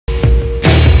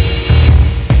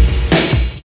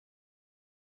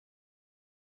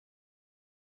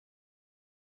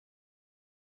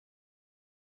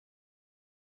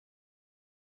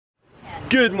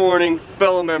Good morning,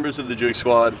 fellow members of the Juke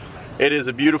Squad. It is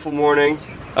a beautiful morning.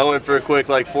 I went for a quick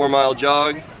 4-mile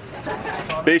jog.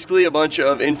 Basically, a bunch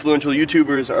of influential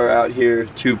YouTubers are out here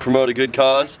to promote a good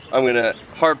cause. I'm gonna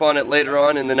harp on it later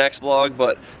on in the next vlog,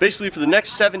 but basically for the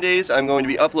next 7 days, I'm going to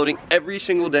be uploading every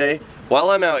single day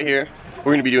while I'm out here.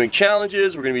 We're gonna be doing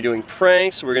challenges, we're gonna be doing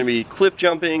pranks, we're gonna be cliff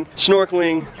jumping,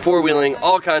 snorkeling, four-wheeling,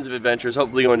 all kinds of adventures,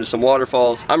 hopefully going to some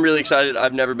waterfalls. I'm really excited.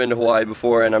 I've never been to Hawaii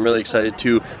before, and I'm really excited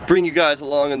to bring you guys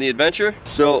along on the adventure.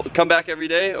 So come back every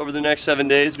day over the next 7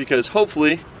 days, because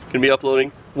hopefully I'm gonna be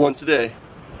uploading once a day.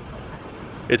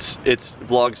 It's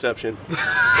vlogception.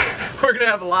 We're gonna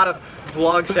have a lot of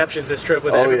vlogceptions this trip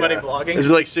with everybody vlogging. There's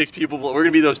like 6 people. We're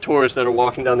gonna be those tourists that are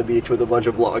walking down the beach with a bunch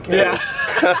of vlog cameras.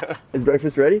 Yeah. Is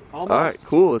breakfast ready? Almost. All right,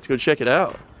 cool. Let's go check it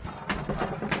out.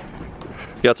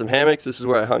 Got some hammocks. This is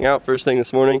where I hung out first thing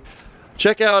this morning.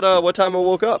 Check out what time I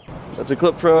woke up. That's a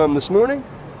clip from this morning.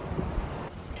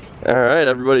 All right,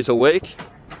 everybody's awake.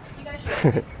 You guys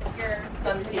should.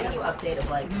 So I'm just giving you an update of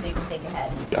so you can think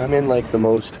ahead. I'm in the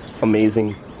most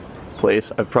amazing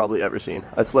place I've probably ever seen.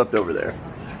 I slept over there.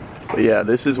 But yeah,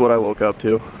 this is what I woke up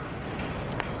to.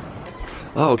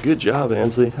 Oh, good job,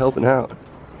 Ansley, helping out.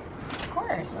 Of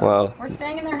course. Wow. We're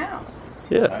staying in their house.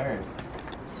 Yeah.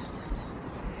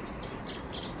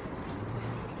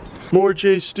 More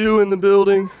J Stew in the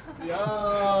building.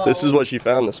 Yo. This is what she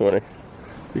found this morning.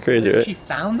 You're crazy, right? She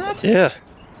found that? Yeah.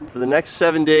 For the next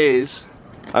 7 days,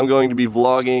 I'm going to be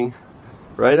vlogging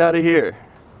right out of here.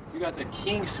 You got the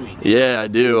king suite. Yeah, I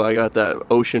do. I got that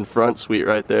ocean front suite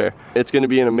right there. It's going to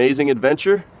be an amazing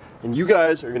adventure, and you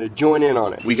guys are going to join in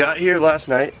on it. We got here last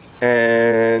night,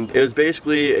 and it was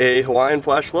basically a Hawaiian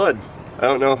flash flood. I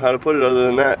don't know how to put it other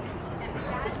than that.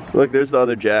 Look, there's the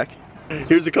other Jack.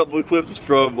 Here's a couple of clips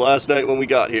from last night when we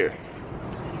got here.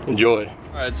 Enjoy.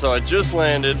 All right, so I just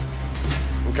landed.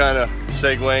 I'm kind of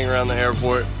segueing around the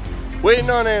airport.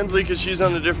 Waiting on Ansley because she's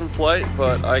on a different flight,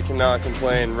 but I cannot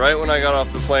complain. Right when I got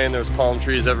off the plane, there was palm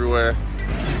trees everywhere.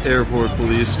 Airport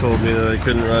police told me that I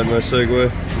couldn't ride my Segway.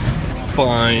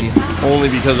 Fine, only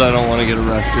because I don't want to get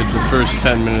arrested the first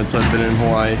 10 minutes I've been in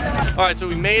Hawaii. All right, so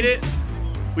we made it.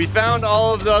 We found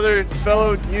all of the other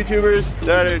fellow YouTubers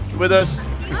that are with us.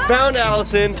 We found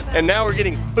Allison, and now we're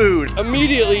getting food.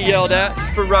 Immediately yelled at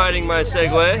for riding my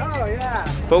Segway. Oh yeah.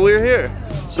 But we're here,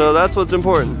 so that's what's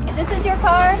important. This is your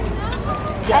car?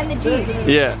 And the Jeep?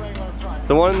 Yeah.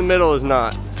 The one in the middle is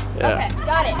not. Yeah. Okay,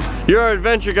 got it. You're our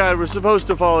adventure guide. We're supposed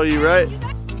to follow you, right?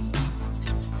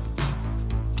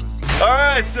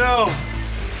 Alright, so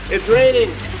it's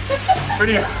raining.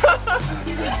 Pretty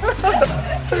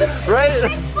right?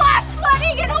 It's flash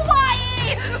flooding in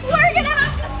Hawaii! We're gonna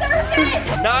have to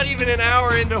surf it! Not even an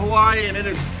hour into Hawaii and it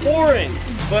is pouring.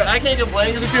 But I can't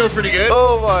complain because it feels pretty good.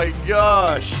 Oh my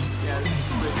gosh.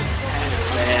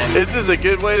 This is a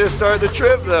good way to start the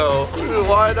trip though.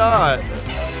 Why not?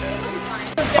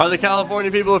 Are the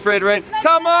California people afraid of rain?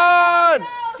 Come on!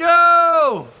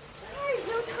 Go! There's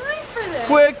no time for this.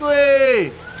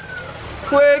 Quickly!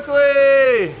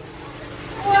 Quickly!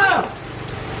 Whoa!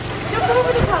 Jump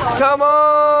over the tower. Come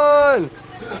on!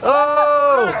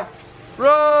 Oh!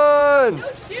 Run!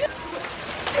 Oh, shoot!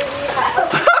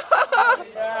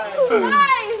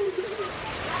 Nice!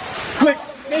 Quick,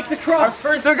 make the cross.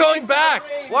 They're going back!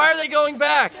 Why are they going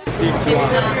back?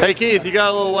 Hey Keith, you got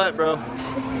a little wet, bro.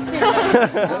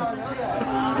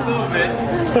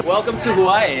 Welcome to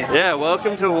Hawaii. Yeah,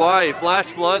 welcome to Hawaii. Flash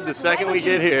flood the second we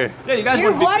get here. Yeah, you guys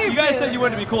said you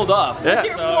wanted to be cooled off. Yeah.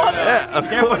 Yeah, of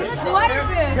course. It's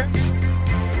waterproof.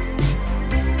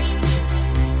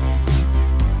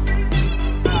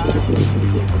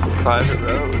 Private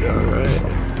road, alright.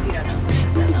 You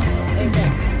don't know.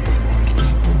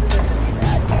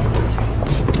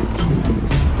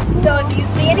 So if you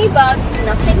see any bugs,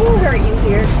 nothing will hurt you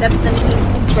here except centipedes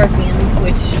and scorpions,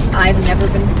 which I've never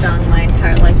been stung my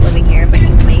entire life living here, but you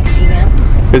may see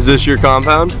them. Is this your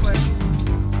compound?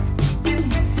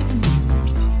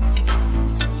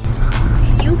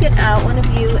 You get out, one of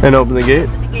you, And open the gate?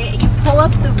 open the gate, and you pull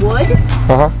up the wood,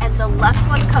 and the left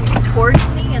one comes towards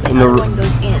me, and the other one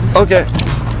goes in. Okay.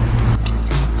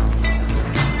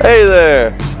 Hey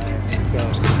there.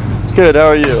 Good, how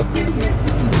are you?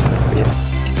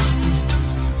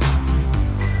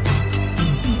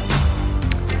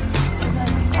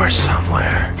 We're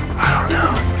somewhere. I don't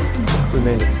know. We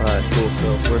made it. Alright, cool. So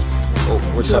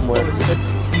we're somewhere.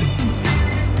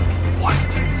 What?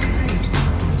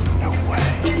 No way.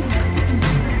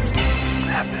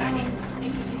 Epic.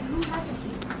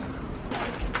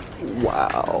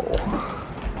 Wow.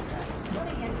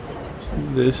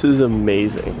 This is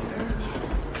amazing.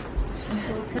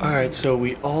 Alright, so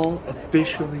we all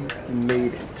officially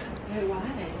made it.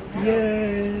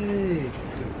 Yay!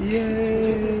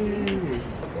 Yay!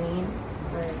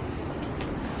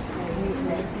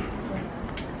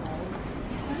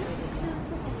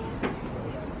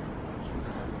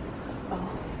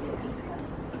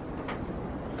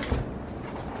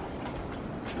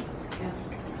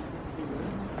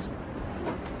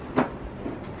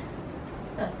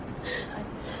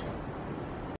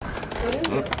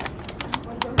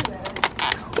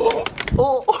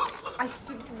 Oh! I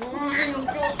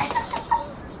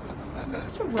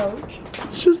It's a roach.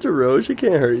 It's just a roach, it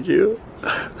can't hurt you. I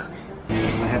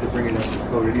had to bring it up to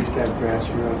code. It used to have grass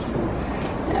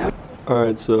roach.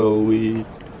 Alright, so we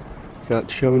got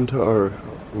shown to our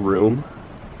room.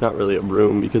 Not really a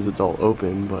room because it's all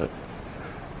open, but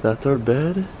that's our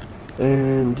bed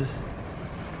and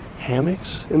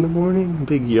hammocks in the morning,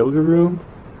 big yoga room.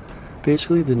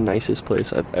 Basically the nicest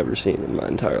place I've ever seen in my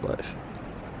entire life.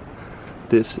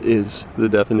 This is the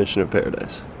definition of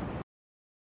paradise.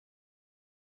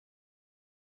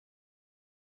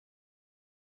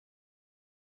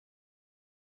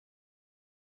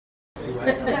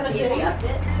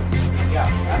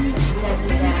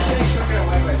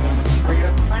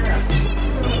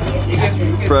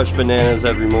 Fresh bananas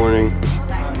every morning.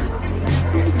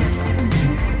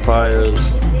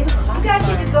 Bios. You guys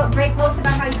need to go break posts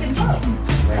about how you can vote.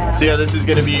 So yeah, this is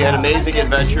going to be an amazing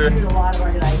adventure.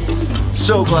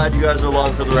 So glad you guys are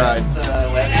along for the ride.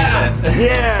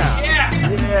 Yeah!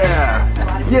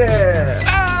 Yeah!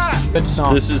 Yeah! Good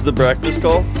song. This is the breakfast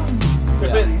call.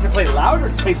 Is it play loud or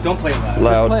don't play loud?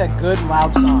 Loud. Play a good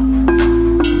loud song.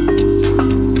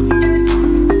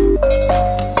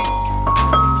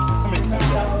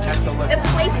 The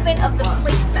placement of the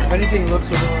placement. If anything looks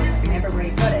a little... Remember where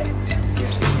you put it.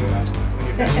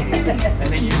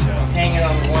 And then you hang it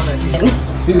on the one that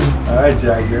Alright,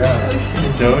 Jack, you're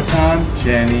out. Doton,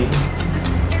 Jenny,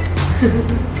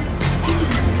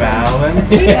 Fallon,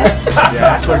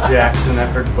 Jack or Jackson, I've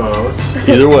heard both.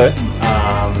 Either way.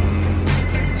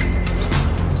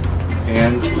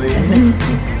 Ansley,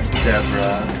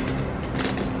 Deborah,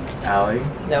 Allie.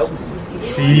 Nope.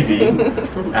 Stevie,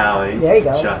 Allie, There you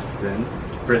go. Justin,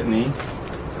 Brittany,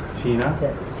 Tina,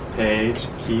 Paige,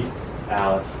 Keith,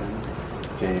 Allison,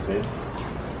 David,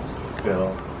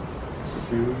 Bill,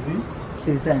 Susan,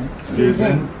 and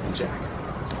Jack.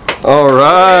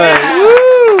 Alright!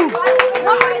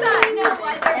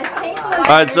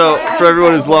 Alright, so for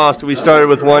everyone who's lost, we started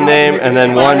with one name and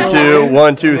then 1, 2,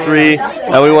 1, 2, 3,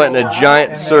 and we went in a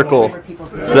giant circle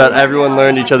so that everyone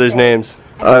learned each other's names.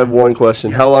 I have one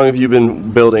question. How long have you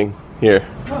been building here?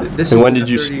 This And when did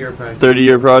you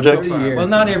 30-year project? Well,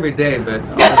 not every day, but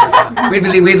we'd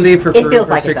leave for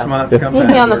 6 months, come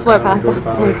back. on the floor, Go to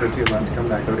Bali for 2 months, come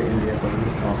back, go to India.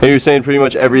 And you're saying pretty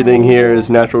much everything here is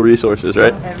natural resources,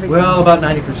 right? Well, about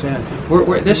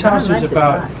 90%. This house is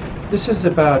about. This is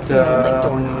about 85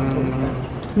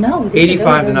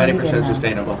 to 90%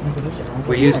 sustainable.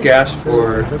 We use gas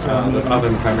for the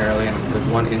oven primarily, and there's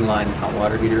one inline hot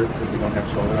water heater because we don't have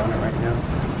solar on it right now.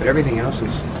 But everything else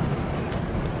is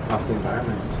off the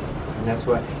environment, and that's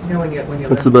what when you.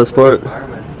 That's the best part.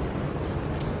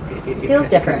 It feels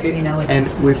different, you know.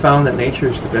 And we found that nature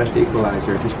is the best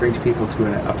equalizer. It just brings people to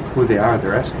who they are,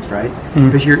 their essence, right?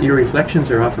 Because your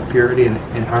reflections are off of purity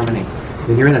and harmony.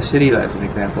 When you're in a city, as an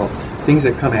example, things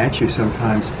that come at you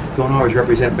sometimes don't always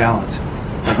represent balance.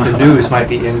 Like the news might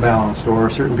be imbalanced, or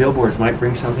certain billboards might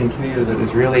bring something to you that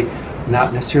is really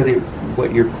not necessarily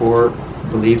what your core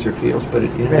believes or feels, but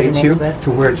it innovates you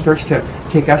to where it starts to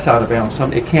take us out of balance.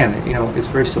 It can, it's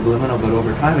very subliminal, but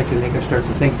over time it can make us start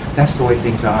to think that's the way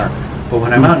things are. But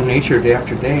when I'm out in nature day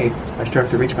after day, I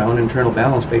start to reach my own internal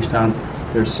balance based on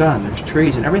there's sun, there's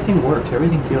trees, and everything works,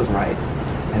 everything feels right.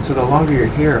 And so the longer you're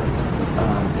here,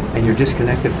 and you're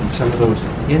disconnected from some of those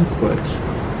inputs,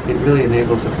 it really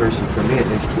enables a person, for me at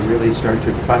least, to really start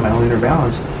to find my own inner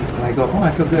balance. And I go, oh,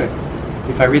 I feel good.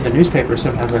 If I read the newspaper,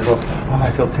 sometimes I go, oh, I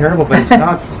feel terrible, but it's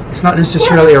not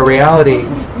necessarily a reality.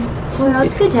 Well,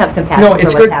 it's good to have compassion No, for it's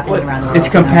what's good. happening around the world. It's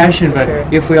compassion, but Sure.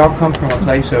 if we all come from a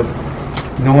place of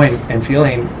knowing and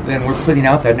feeling, then we're putting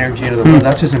out that energy into the world.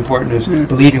 That's as important as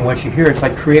believing what you hear. It's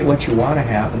like create what you want to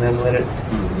have, and then let it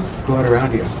go out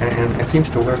around you. And it seems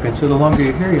to work. And so the longer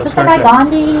you're here, you'll Just start like to.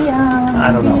 Gandhi.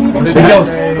 I don't know.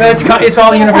 But it's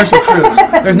all universal truths.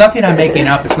 There's nothing I'm making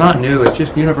up. It's not new. It's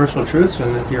just universal truths.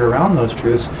 And if you're around those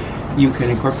truths, you can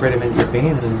incorporate them into your being,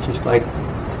 and it just like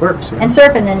works. And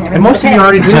surf, and then. And most of you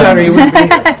already do that, or you wouldn't be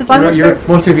here. As long as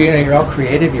Most of you, you're all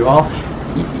creative. You're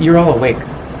all awake.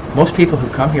 Most people who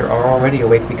come here are already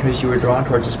awake because you were drawn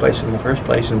towards this place in the first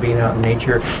place, and being out in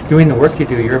nature, doing the work you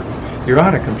do. You're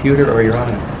on a computer or you're on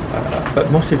a,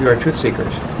 but most of you are truth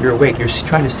seekers. You're awake. You're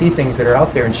trying to see things that are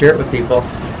out there and share it with people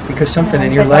because something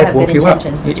in your life woke you up.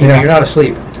 You know, you're not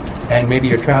asleep. And maybe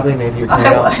you're traveling, maybe you're going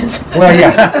out. Well,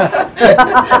 yeah.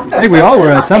 I think we all were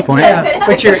at some point. Yeah.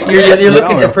 But you're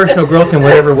looking for personal growth in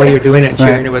whatever way you're doing it and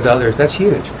sharing it with others. That's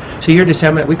huge. So you're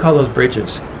disseminating. We call those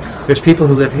bridges. There's people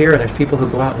who live here, and there's people who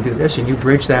go out and do this, and you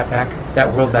bridge that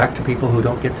world back to people who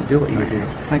don't get to do what you do.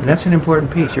 And that's an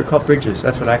important piece. You're called bridges.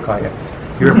 That's what I call you.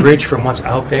 You're a bridge from what's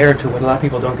out there to what a lot of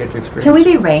people don't get to experience. Can we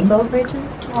be rainbow bridges?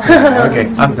 Okay,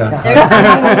 I'm done.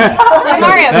 That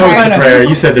was the prayer.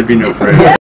 You said there'd be no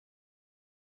prayer.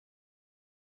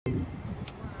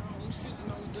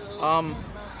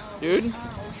 Dude,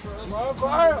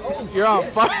 you're on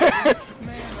fire.